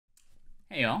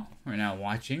Hey y'all, we're now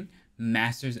watching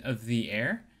Masters of the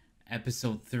Air,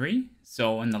 episode 3.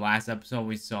 So in the last episode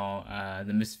we saw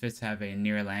the Misfits have a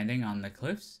near landing on the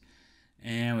cliffs,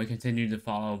 and we continue to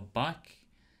follow Buck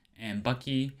and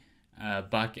Bucky.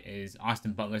 Buck is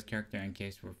Austin Butler's character, in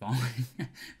case we're following,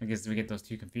 because we get those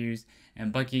two confused.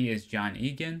 And Bucky is John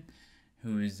Egan,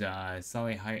 who's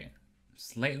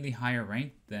slightly higher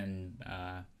ranked than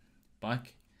Buck,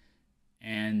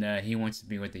 and he wants to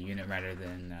be with the unit rather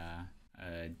than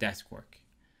desk work.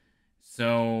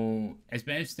 So it's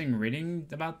been interesting reading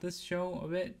about this show a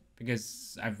bit,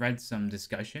 because I've read some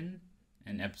discussion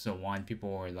in episode 1.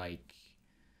 People were like,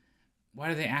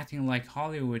 why are they acting like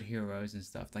Hollywood heroes and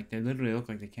stuff? Like, they literally look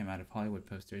like they came out of Hollywood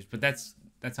posters. But that's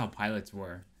how pilots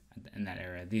were in that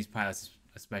era. These pilots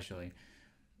especially.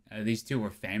 These two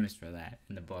were famous for that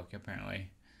in the book,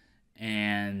 apparently.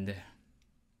 And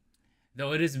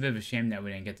though it is a bit of a shame that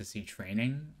we didn't get to see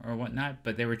training or whatnot,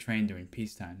 but they were trained during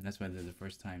peacetime. That's why they're the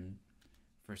first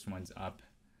ones up.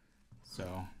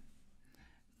 So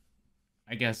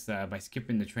I guess by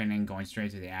skipping the training, going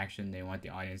straight to the action, they want the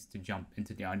audience to jump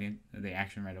into the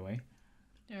action right away.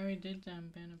 They already did that in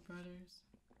Band of Brothers.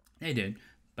 They did,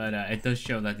 but it does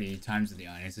show that the times of the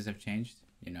audiences have changed.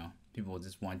 You know, people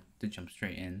just want to jump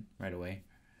straight in right away,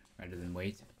 rather than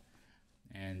wait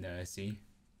and see.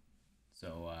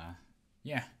 So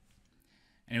yeah.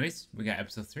 Anyways, we got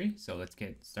episode 3, so let's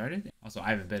get started. Also, I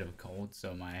have a bit of a cold,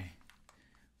 so my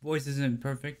voice isn't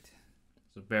perfect,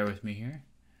 so bear with me here.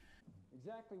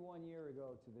 Exactly 1 year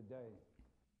ago to the day,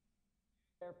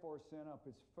 Air Force sent up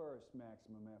its first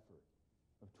maximum effort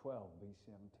of 12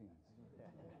 B-17s.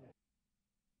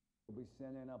 We'll be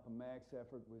sending up a max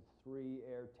effort with 3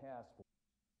 air task forces,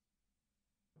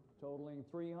 totaling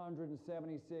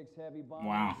 376 heavy bombers.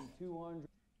 Wow. And 200.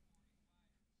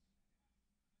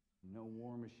 No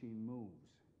war machine moves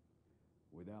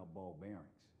without ball bearings.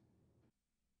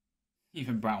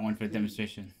 Even brought one for the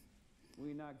demonstration.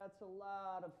 That's a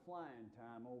lot of flying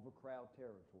time over crowd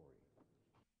territory.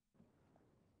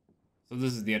 So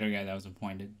this is the other guy that was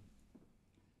appointed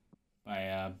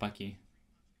by Bucky.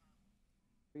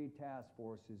 3 task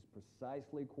forces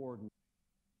precisely coordinated.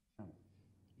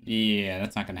 Yeah,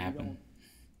 that's not gonna happen.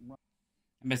 I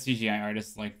bet CGI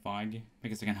artists like fog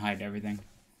because they can hide everything.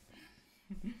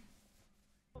 3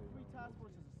 task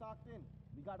forces are socked in.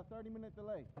 We got a 30-minute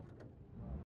delay.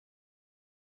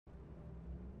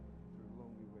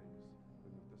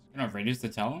 You don't have radios to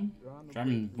tell them?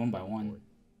 Driving one by one.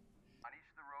 On each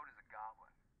of the road is a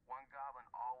goblin. One goblin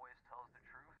always tells the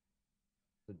truth.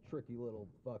 The tricky little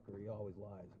fucker, he always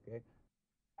lies, okay?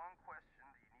 One question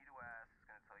that you need to ask is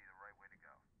going to tell you the right way to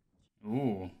go.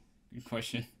 Ooh, good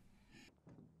question.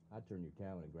 I turn your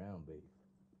town into ground beef.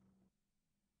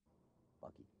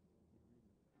 Bucky.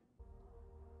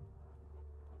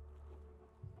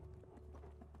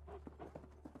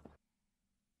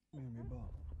 Meatball.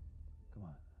 Come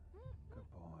on. Good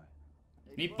boy.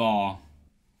 Meatball.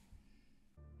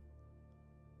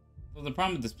 So the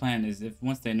problem with this plan is if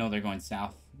once they know they're going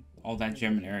south, all that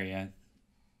German area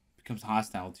becomes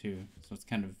hostile too. So it's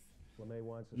kind of,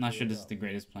 I'm not sure this is the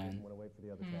greatest plan. Want to wait for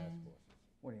the other task force.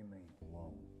 What do you mean,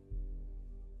 alone?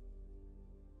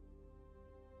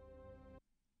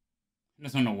 I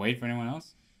just want to wait for anyone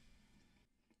else.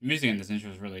 The music in this intro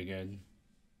is really good.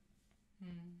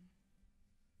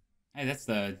 Hey, that's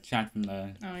the shot from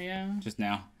the Oh, yeah? just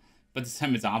now, but this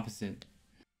time it's opposite.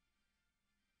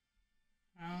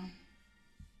 Oh.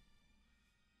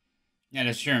 Yeah,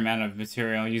 the sheer amount of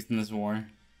material used in this war.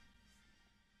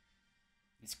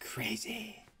 It's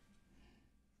crazy.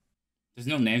 There's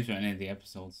no names for any of the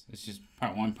episodes. It's just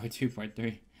part 1, part 2, part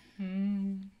 3.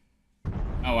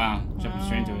 Oh wow, jumping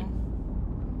straight into it.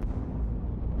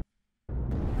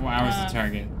 4 hours to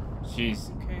target. Jeez.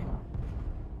 Okay.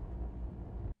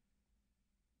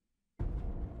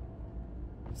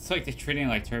 It's like they're treating it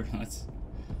like turbulence.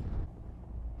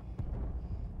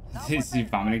 Is he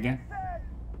vomit again?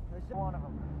 One of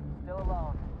them. Still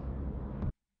alone.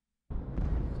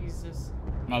 Jesus.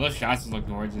 Wow, those shots look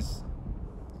gorgeous.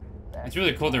 It's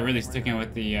really cool they're really sticking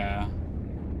with the,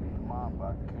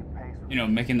 you know,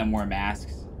 making them wear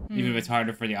masks. Even if it's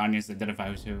harder for the audience to identify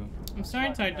who's who. I'm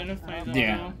starting to identify them.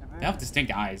 Yeah, they have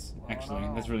distinct eyes, actually.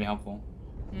 That's really helpful.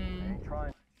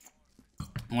 I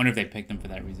wonder if they picked them for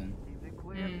that reason.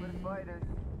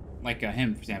 Like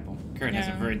him, for example. Kurt has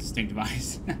a Yeah. very distinctive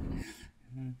eyes.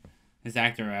 His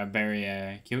actor, Barry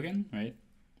Keoghan, right?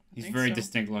 He's think very so.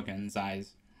 distinct looking, his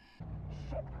eyes.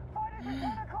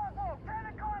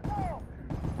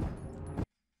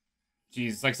 Jeez,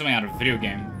 it's like something out of a video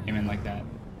game, aiming like that.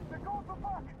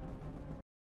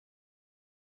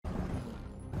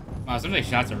 Wow, some of these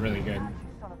shots are really good.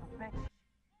 Son of a bitch.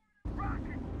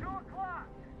 Rocket, 2 o'clock.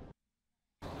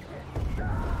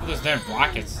 Oh, those damn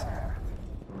rockets.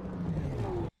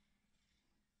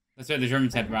 That's right, the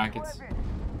Germans had rockets.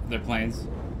 Their planes.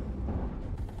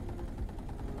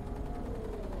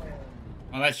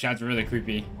 Oh, that shot's really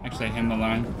creepy. Actually, him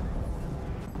alone.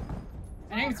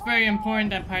 I think it's very important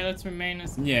that pilots remain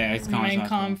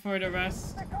calm for the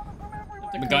rest.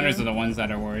 The gunners are the ones that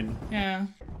are worried. Yeah.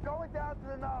 Going down to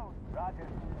the nose. Roger.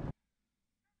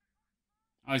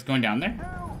 Oh, he's going down there?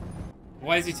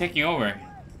 Why is he taking over?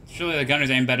 Surely the gunners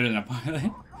ain't better than a pilot.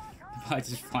 The pilot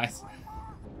just flies.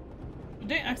 Did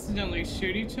they accidentally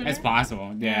shoot each other? It's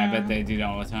possible. Yeah, I Yeah. bet they do that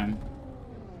all the time.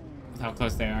 With how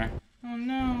close they are. Oh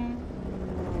no.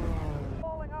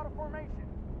 Falling out of formation.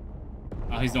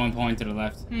 Oh, he's the one pulling to the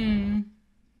left. Hmm.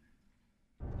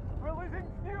 We're losing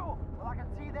fuel. Well, I can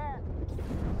see that.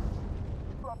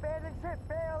 Abandoned ship,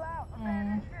 bail out.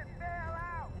 Abandoned ship, bail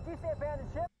out. Did you say abandoned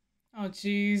ship? Oh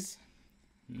jeez.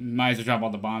 Might as well drop all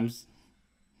the bombs.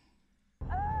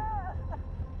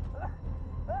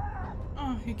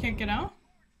 Oh, he can't get out?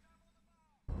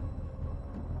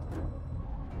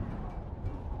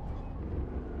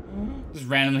 Just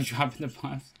randomly dropping the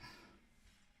bombs.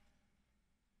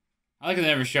 I like they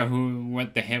never show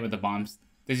what they hit with the bombs.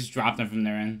 They just drop them from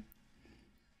their end.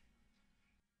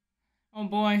 Oh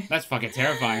boy. That's fucking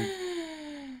terrifying.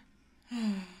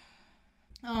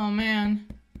 Oh man.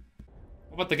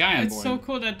 What about the guy on It's board? so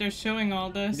cool that they're showing all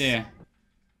this. Yeah.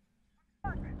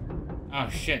 Oh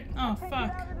shit. Oh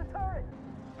fuck.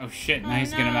 Oh shit. Now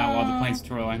he's getting him out while the plane's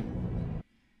twirling.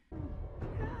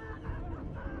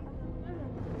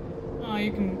 Oh,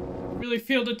 you can really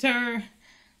feel the terror.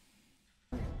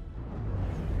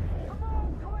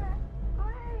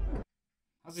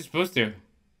 How's he supposed to?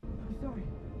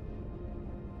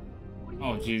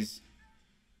 Oh jeez.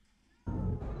 I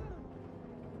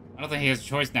don't think he has a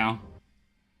choice now.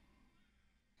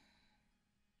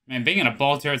 Man, being in a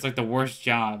ball turret's like the worst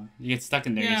job. You get stuck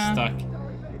in there, Yeah. you're stuck.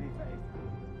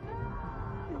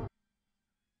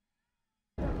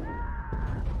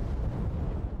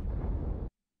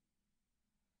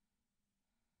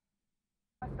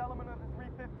 Last element of the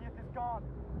 350th is gone.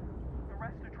 The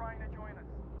rest are trying to join us.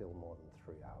 Still more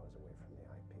than 3 hours away from the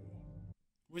IP.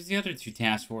 Where's the other two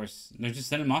task force? They're just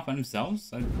sending them off by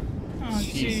themselves? Oh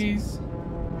jeez.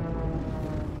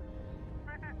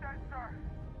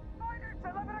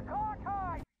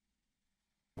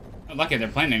 Oh, lucky their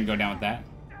plane didn't go down with that.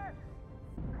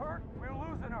 Kurt, we're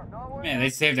losing her. No, Man, they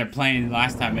saved their plane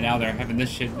last time and now they're having this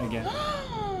shit again.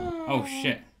 Oh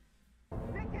shit.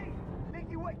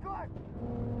 Nikki, wait, good.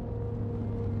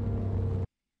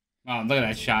 Wow, look at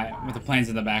that shot with the planes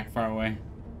in the back far away.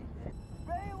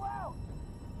 Bail out.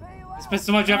 Bail They out. spent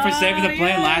so much effort saving the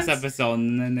plane last yes. episode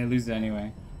and then they lose it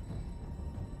anyway.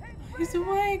 He's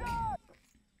awake.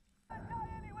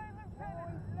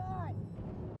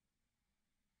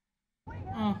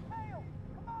 Oh.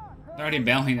 They're already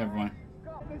bailing everyone.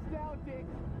 Calm this down, Dick.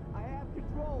 I have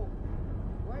control.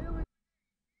 Wait a minute.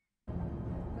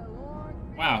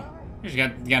 Wow. You just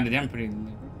got the damn pretty.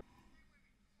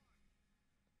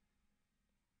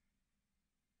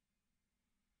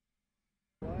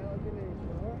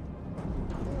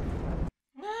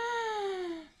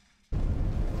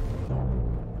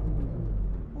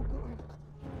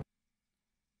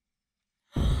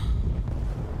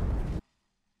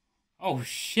 Oh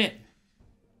shit.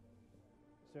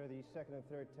 Sir, the second and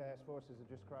third task forces have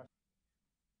just crossed.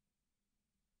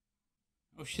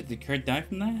 Oh shit, did Kurt die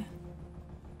from that?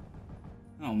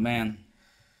 Oh man.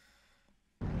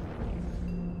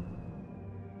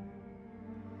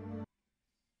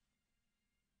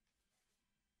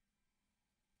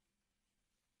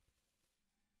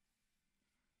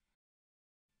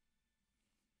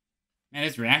 Man,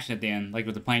 his reaction at the end, like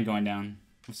with the plane going down,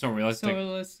 was so realistic. So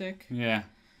realistic. Yeah.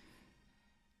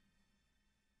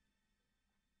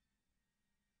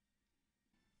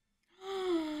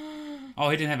 Oh,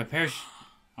 he didn't have a parachute.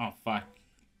 Oh, fuck.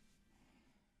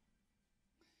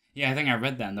 Yeah, I think I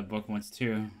read that in the book once,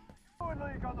 too.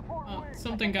 Oh,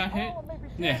 something got hit.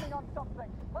 Yeah.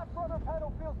 Left rudder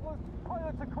pedal feels loose.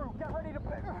 Pilots and crew, get ready to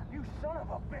pick. You son of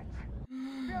a bitch.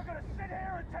 You're gonna sit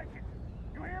here and take it.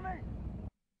 You hear me?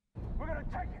 We're gonna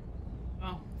take it.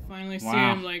 Oh, finally see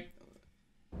Wow. him like.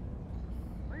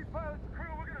 These pilots and crew,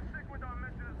 we're gonna stick with our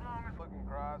mission as long as looking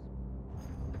cross.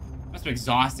 Must be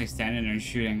exhausting standing there and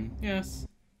shooting Yes.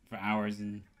 for hours.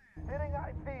 And Hitting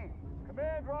IP.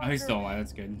 Command Roger. oh, he's still alive.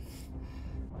 That's good.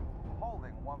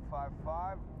 Holding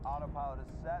 155. Autopilot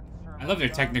is set. I love their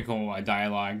technical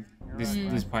dialogue.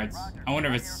 These parts. I wonder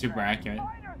if it's super accurate.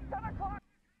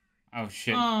 Oh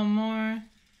shit. Oh, more.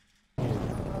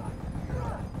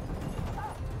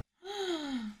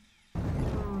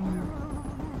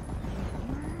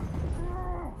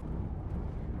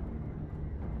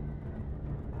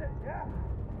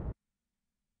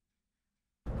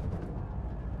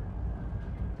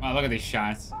 Wow, look at these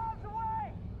shots.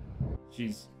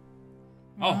 Jeez.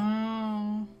 Oh.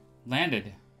 Wow.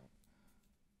 Landed.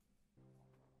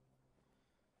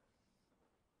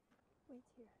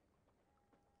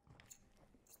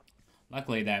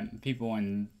 Luckily that people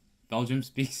in Belgium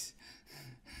speaks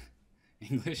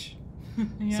English.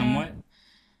 Yeah. Somewhat.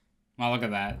 Wow, look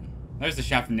at that. There's the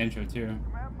shot from the intro too.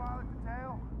 Command pilot to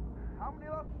tail. How many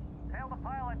left? Tail to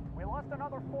pilot. We lost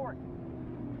another fort.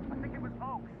 I think it was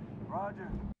Oaks. Roger.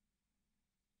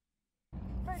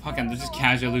 Fucking, they're just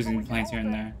casually losing planes here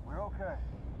and there. We're okay.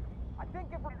 I think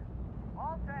if we're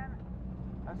all 10.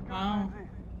 That's good, Wow. Lindsay.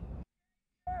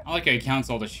 I like how he counts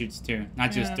all the shoots too,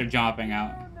 not just Yeah. they're dropping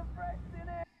out.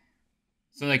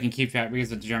 So they can keep track because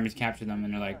the Germans captured them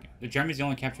and they're like, the Germans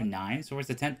only captured 9, so where's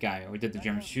the 10th guy? Or did the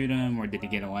Germans shoot him? Or did he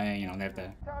get away? You know, they have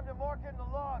to... Time to mark it in the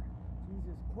log.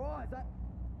 Jesus Christ,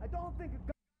 I don't think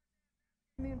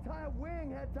the entire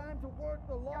wing had time to work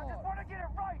the I log. just want to get it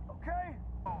right, okay?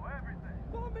 Oh, everything.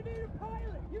 Fulminator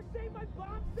pilot, you saved my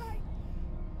bomb site.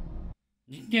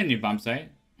 You can get a new bomb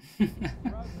site. Russ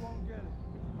won't get it.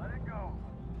 Let it go.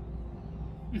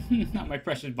 Not my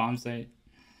precious bomb site.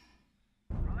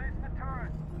 Release the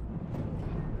turret.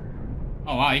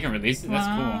 Oh wow, you can release it? That's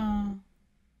cool. Wow.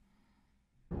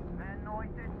 Van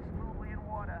Noyten smoothly in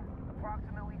water.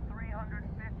 Approximately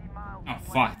 350 miles. Oh away.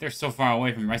 fuck, they're so far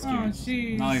away from rescue. Oh,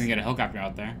 jeez. Not even get a helicopter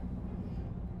out there.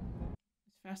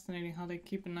 It's fascinating how they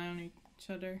keep an eye on each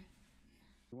other.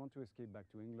 You want to escape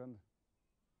back to England?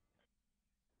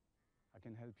 I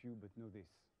can help you, but know this.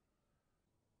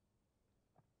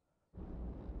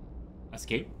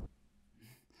 Escape?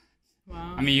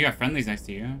 Wow. I mean, you got friendlies next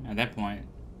to you at that point.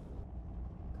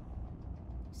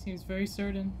 Seems very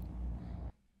certain.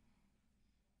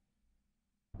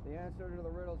 The answer to the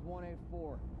riddle's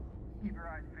 184. Keep your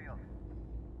eyes peeled.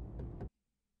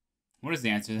 What is the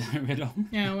answer to that riddle?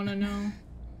 Yeah, I want to know.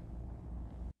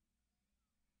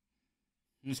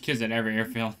 There's kids at every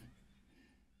airfield.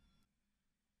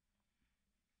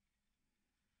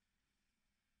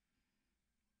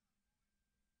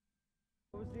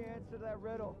 What was the answer to that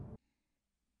riddle?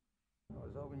 I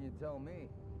was hoping you'd tell me.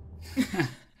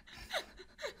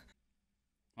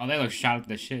 Oh, they look shocked at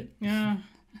the shit. Yeah.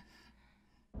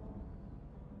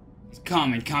 He's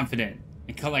calm and confident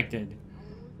and collected.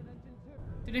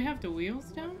 Do they have the wheels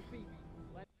down?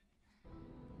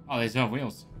 Oh, they still have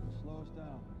wheels. Slow us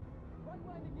down. Right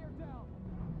landing gear down.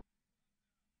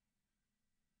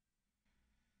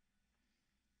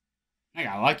 I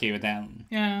got lucky with that.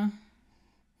 Yeah.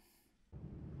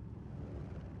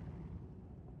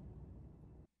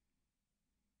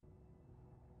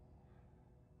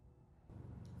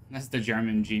 That's the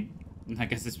German Jeep. I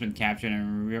guess it's been captured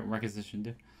and requisitioned.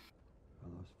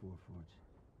 I lost 4 forts.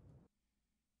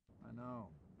 I know.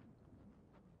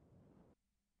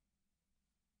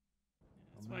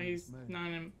 That's why he's not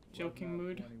in a joking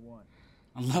mood. 21.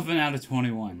 11 out of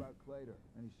 21. About Clater.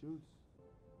 Any suits?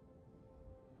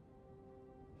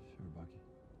 Sure, Bucky.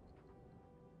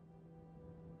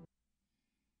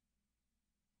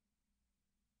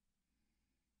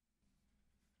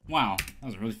 Wow, that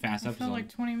was a really fast It episode. felt like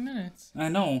 20 minutes. I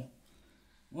know.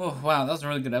 Oh, wow, that was a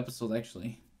really good episode,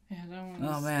 actually. Yeah, that one Oh,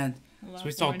 was man. a lot So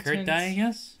we saw more Kurt die, I intense.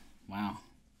 guess? Wow.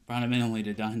 Brought him in only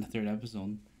to die in the 3rd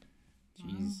episode.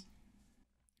 Jeez.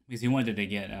 Because he wanted to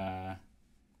get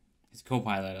his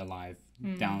co-pilot alive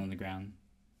down on the ground.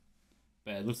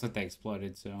 But it looks like they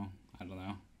exploded, so I don't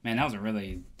know. Man, that was a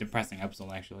really depressing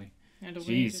episode, actually. Yeah, the way Jeez,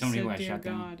 he just so many said, people got "Dear shot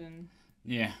down." God," and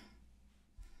Yeah.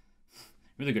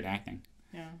 Really good acting.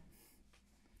 yeah.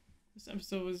 This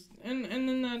episode was, and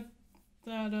then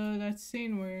that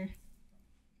scene where,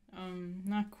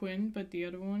 not Quinn, but the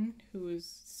other one who was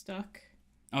stuck.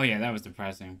 Oh, yeah, that was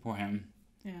depressing. Poor him.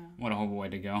 Yeah. What a horrible way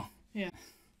to go.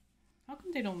 How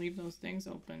come they don't leave those things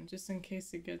open just in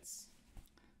case it gets?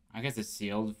 I guess it's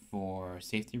sealed for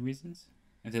safety reasons.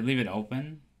 If they leave it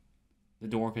open, the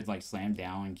door could, like, slam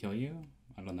down and kill you.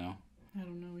 I don't know. I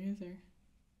don't know either.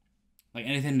 Like,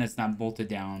 anything that's not bolted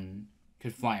down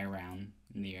could fly around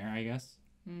in the air, I guess.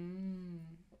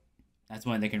 That's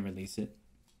why they can release it.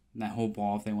 That whole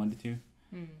ball if they wanted to.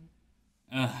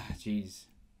 Ugh, jeez.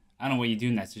 I don't know what you do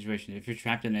in that situation. If you're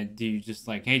trapped in it, do you just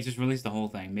like, hey, just release the whole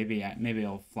thing. Maybe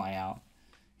it'll fly out.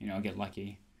 You know, get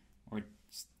lucky. Or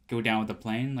just go down with the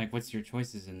plane. Like, what's your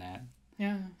choices in that?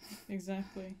 Yeah,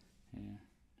 exactly. Yeah.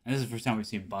 And this is the first time we've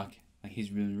seen Buck. Like, he's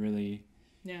been really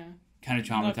Yeah. kind of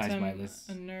Left traumatized him by this.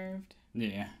 unnerved.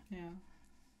 Yeah. Yeah.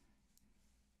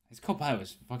 His co-pilot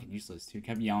was fucking useless, too.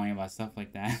 Kept yelling about stuff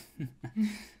like that.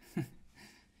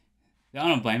 I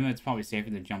don't blame him. It's probably safer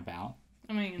to jump out.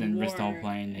 I mean, in Then war, risk the whole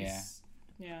plane, it's-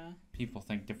 yeah. People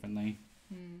think differently.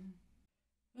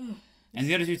 And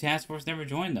the other two task force never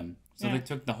joined them. So Yeah. they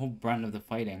took the whole brunt of the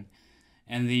fighting.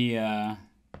 And the, I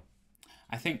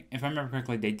think, if I remember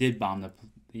correctly, they did bomb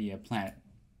the planet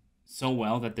so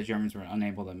well that the Germans were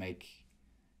unable to make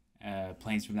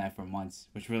planes from that for months,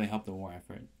 which really helped the war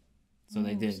effort. So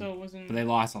they did. So it wasn't. But they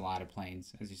lost a lot of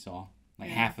planes, as you saw. Like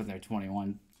Yeah. half of their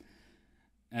 21.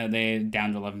 They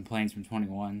downed 11 planes from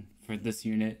 21 for this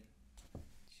unit.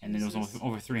 And then it was Jesus.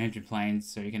 over 300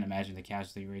 planes, so you can imagine the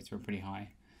casualty rates were pretty high.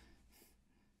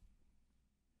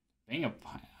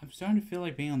 I'm starting to feel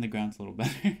like being on the ground's a little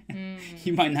better.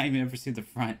 You might not even ever see the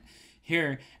front.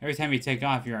 Here, every time you take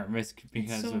off, you're at risk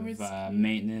because so of risky.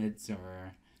 maintenance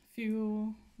or...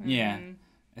 Fuel. Yeah. and-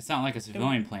 It's not like a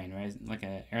civilian plane, right? It's like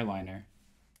an airliner.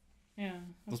 Yeah.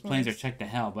 Those of planes are course. checked to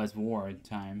hell, but it's war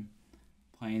time.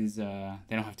 Planes, they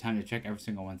don't have time to check every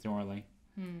single one thoroughly.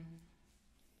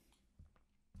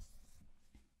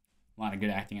 A lot of good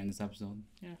acting in this episode.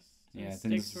 Yes. Yeah, The I think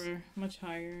stakes this is- were much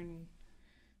higher and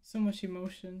so much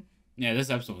emotion. Yeah, this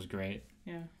episode was great.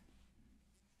 Yeah.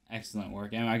 Excellent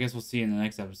work. And I guess we'll see in the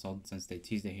next episode, since they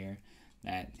teased it here,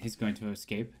 that he's going to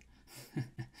escape.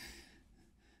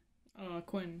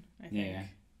 Quinn, I think. Yeah.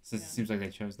 So it Yeah. seems like they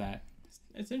chose that.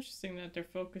 It's interesting that they're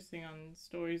focusing on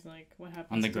stories like what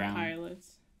happens On the to ground.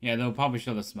 pilots. Yeah, they'll probably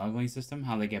show the smuggling system,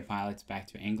 how they get pilots back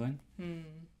to England.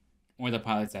 Or the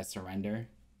pilots that surrender.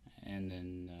 And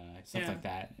then stuff Yeah. like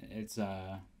that. It's,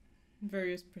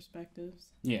 Various perspectives.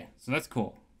 yeah. So that's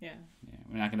cool. Yeah. Yeah,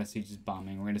 we're not going to see just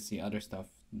bombing. We're going to see other stuff.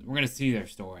 We're going to see their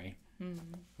story,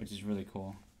 which is really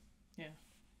cool. Yeah.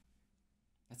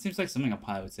 That seems like something a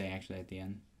pilot would say, actually, at the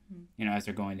end. You know, as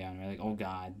they're going down, right? Like, oh,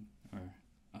 God. Or,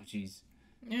 oh, jeez.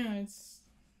 Yeah, it's...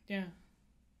 Yeah.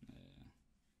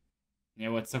 Yeah,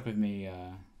 what stuck with me,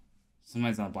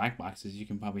 sometimes on the black boxes, you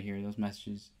can probably hear those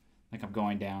messages. Like, I'm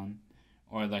going down.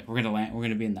 Or, like, we're going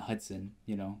to be in the Hudson,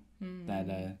 you know?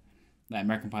 That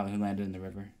American pilot who landed in the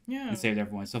river. Yeah. And saved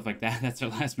everyone. Stuff like that. That's their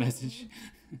last message.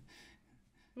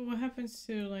 But what happens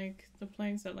to, like, the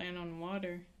planes that land on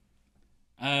water?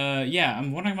 Yeah,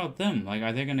 I'm wondering about them. Like,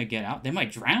 are they gonna get out? They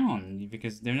might drown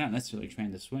because they're not necessarily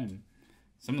trained to swim.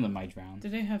 Some of them might drown. Do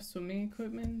they have swimming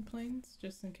equipment in planes,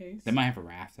 just in case? They might have a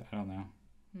raft. I don't know.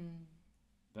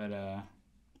 But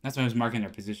that's why I was marking their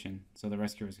position so the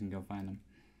rescuers can go find them.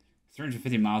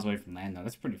 350 miles away from land, though.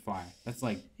 That's pretty far. That's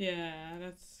like... Yeah,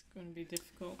 that's going to be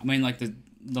difficult. I mean, like,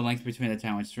 the length between the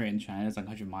Taiwan Strait and China is like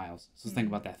 100 miles. So think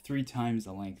about that. 3 times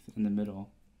the length in the middle.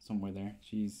 Somewhere there.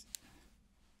 Jeez.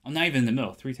 Oh, not even in the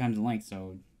middle. 3 times the length,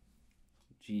 so...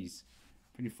 Jeez.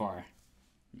 Pretty far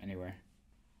from anywhere.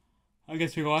 I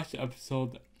guess we watched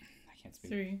episode... I can't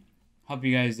speak. 3. Hope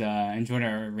you guys enjoyed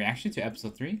our reaction to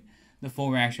episode 3. The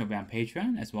full reaction will be on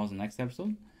Patreon, as well as the next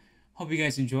episode. Hope you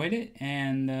guys enjoyed it,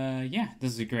 and yeah,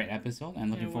 this is a great episode. I'm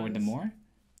looking It forward to was. more.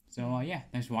 So yeah,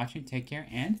 thanks for watching. Take care,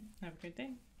 and Have a great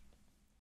day.